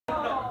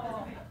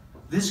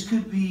This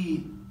could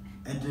be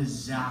a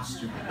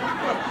disaster.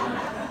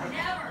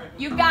 Never.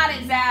 You got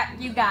it, Zach.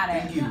 You got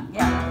it. Thank you.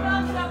 Yeah.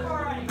 Thumbs up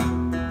already.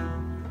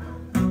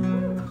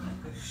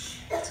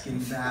 Shit, it's getting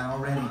bad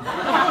already.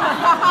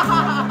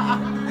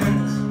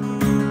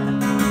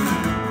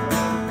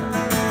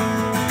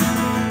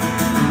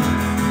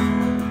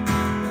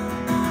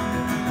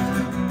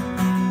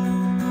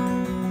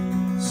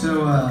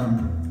 So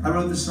I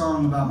wrote this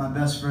song about my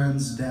best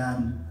friend's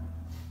dad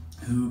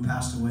who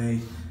passed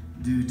away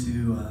due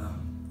to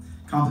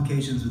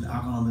complications with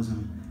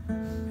alcoholism,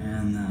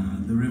 and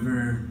the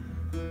river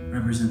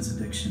represents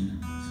addiction.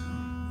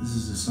 So this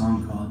is a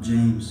song called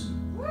James.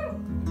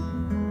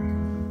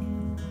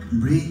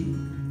 Breathe,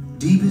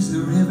 deep is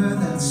the river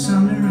that's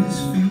under his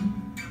feet.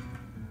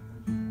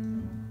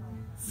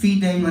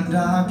 Feet dangling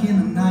dark in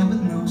the night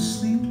with no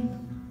sleep.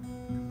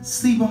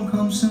 Sleep won't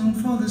come soon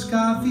for this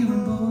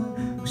God-fearing boy.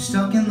 We're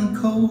stuck in the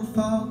cold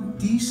fog of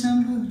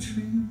December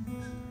trees.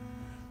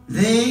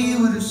 They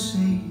would have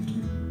saved him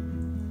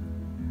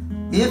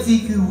if he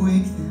could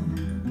wake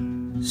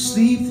them,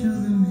 sleep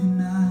through the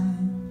midnight.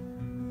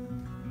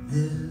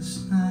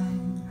 This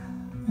night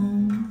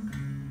won't.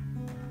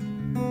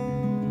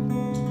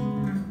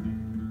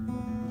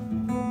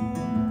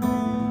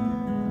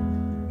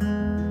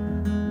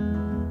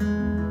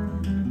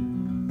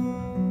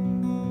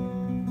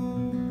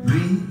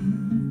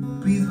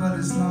 Breathe what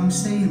his lungs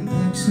say and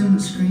begs him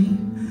to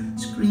scream.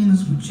 Scream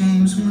is what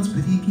James wants,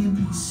 but he can't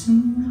be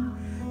seen.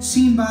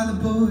 Seen by the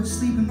boys,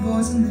 sleeping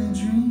boys in their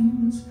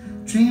dreams.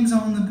 Dreams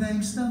on the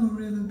banks of a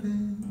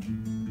riverbed.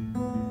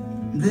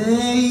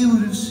 They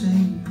would have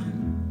saved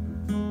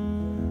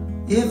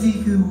him if he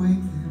could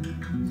wake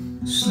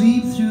them,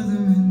 sleep through the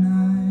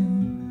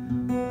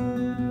midnight.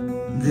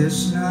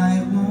 This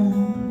night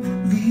won't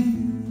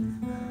leave.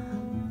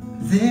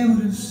 They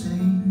would have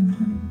saved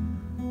him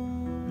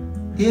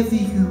if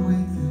he could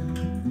wake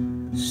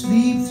them,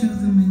 sleep through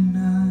the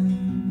midnight.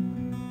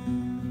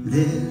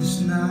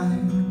 This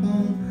night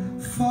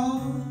won't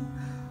fall.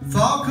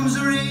 Fall comes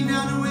the rain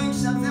down and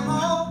wakes up them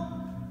all.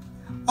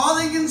 All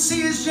they can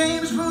see is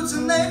James' boots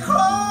and they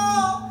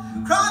crawl.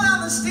 Crawl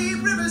down the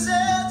steep river's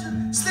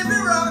edge,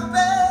 slippery rock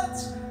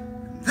beds.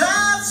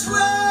 That's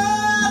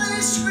where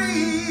they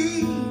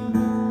scream.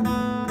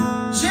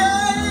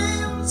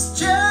 James,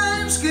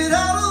 James, get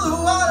out of the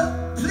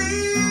water.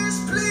 Please,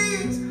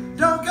 please,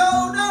 don't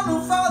go down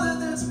no farther.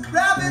 There's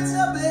rabbits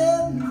up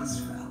ahead in this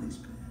valley's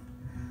bed.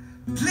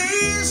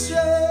 Please,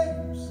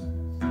 James.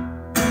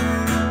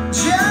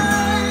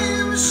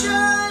 James,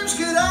 James,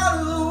 get out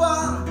of the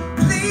water.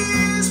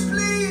 Please,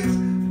 please,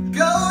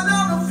 go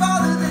down no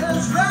farther.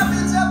 There's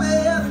rapids up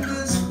ahead in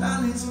this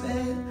valley's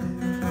bed.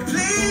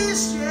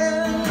 Please,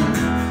 James.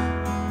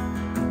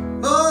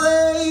 Oh,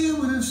 they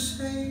would have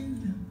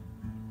saved him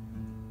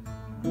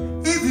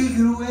if he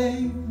could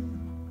wake,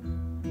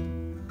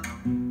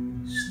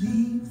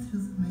 sleep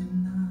through the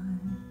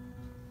midnight.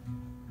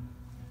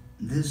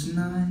 This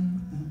night